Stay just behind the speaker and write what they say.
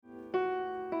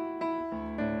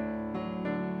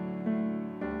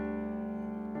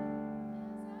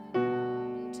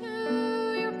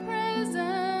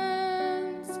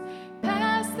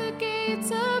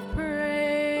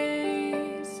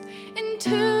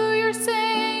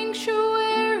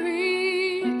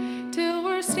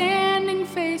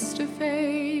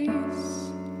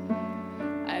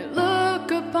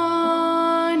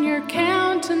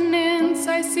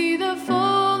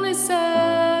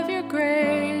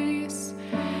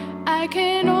I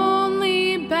can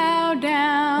only bow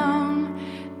down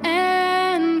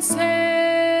and say,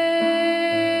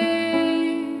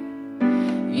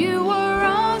 you are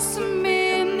awesome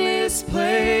in this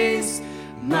place,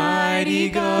 mighty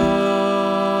God.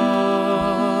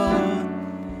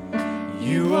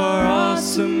 You are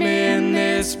awesome in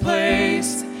this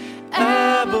place,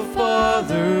 Abba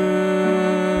Father.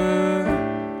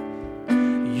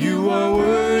 You are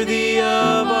worthy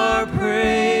of our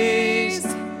praise.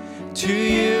 To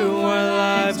you our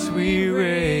lives we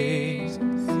raise.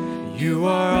 You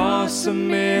are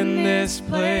awesome in this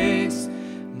place,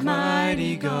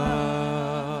 mighty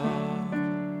God.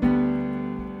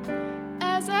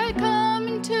 As I come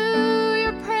into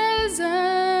your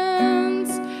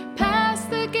presence, past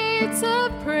the gates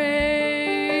of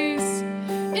praise,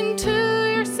 into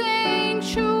your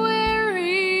sanctuary,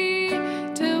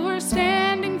 till we're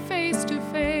standing face to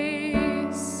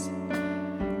face,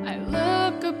 I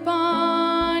look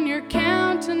upon your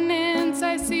countenance,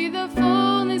 I see the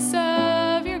fullness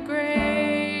of your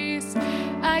grace.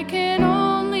 I can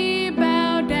only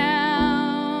bow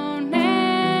down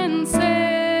and say,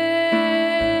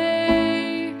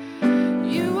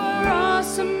 you are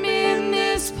awesome in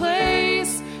this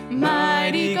place,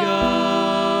 mighty God.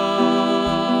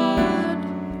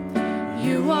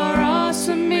 You are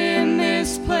awesome in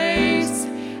this place,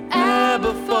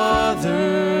 Abba Father.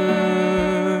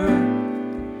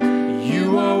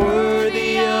 You are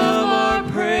worthy of our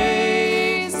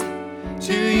praise.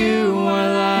 To you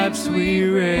our lives we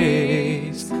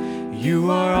raise. You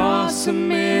are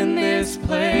awesome in this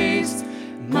place,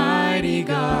 mighty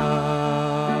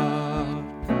God.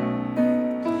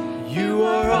 You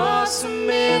are awesome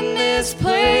in this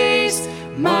place,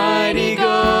 mighty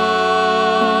God.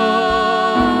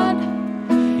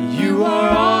 You are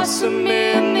awesome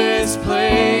in this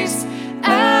place,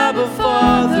 Abba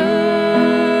Father.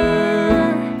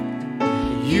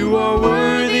 You are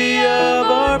worthy of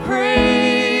our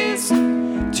praise.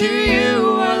 To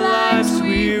you our lives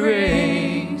we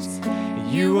raise.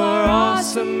 You are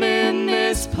awesome in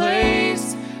this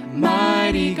place,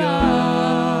 mighty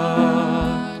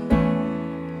God.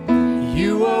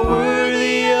 You are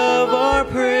worthy of our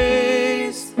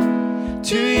praise.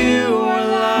 To you our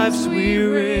lives we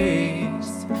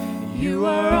raise. You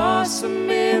are awesome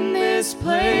in this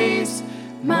place,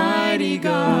 mighty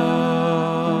God.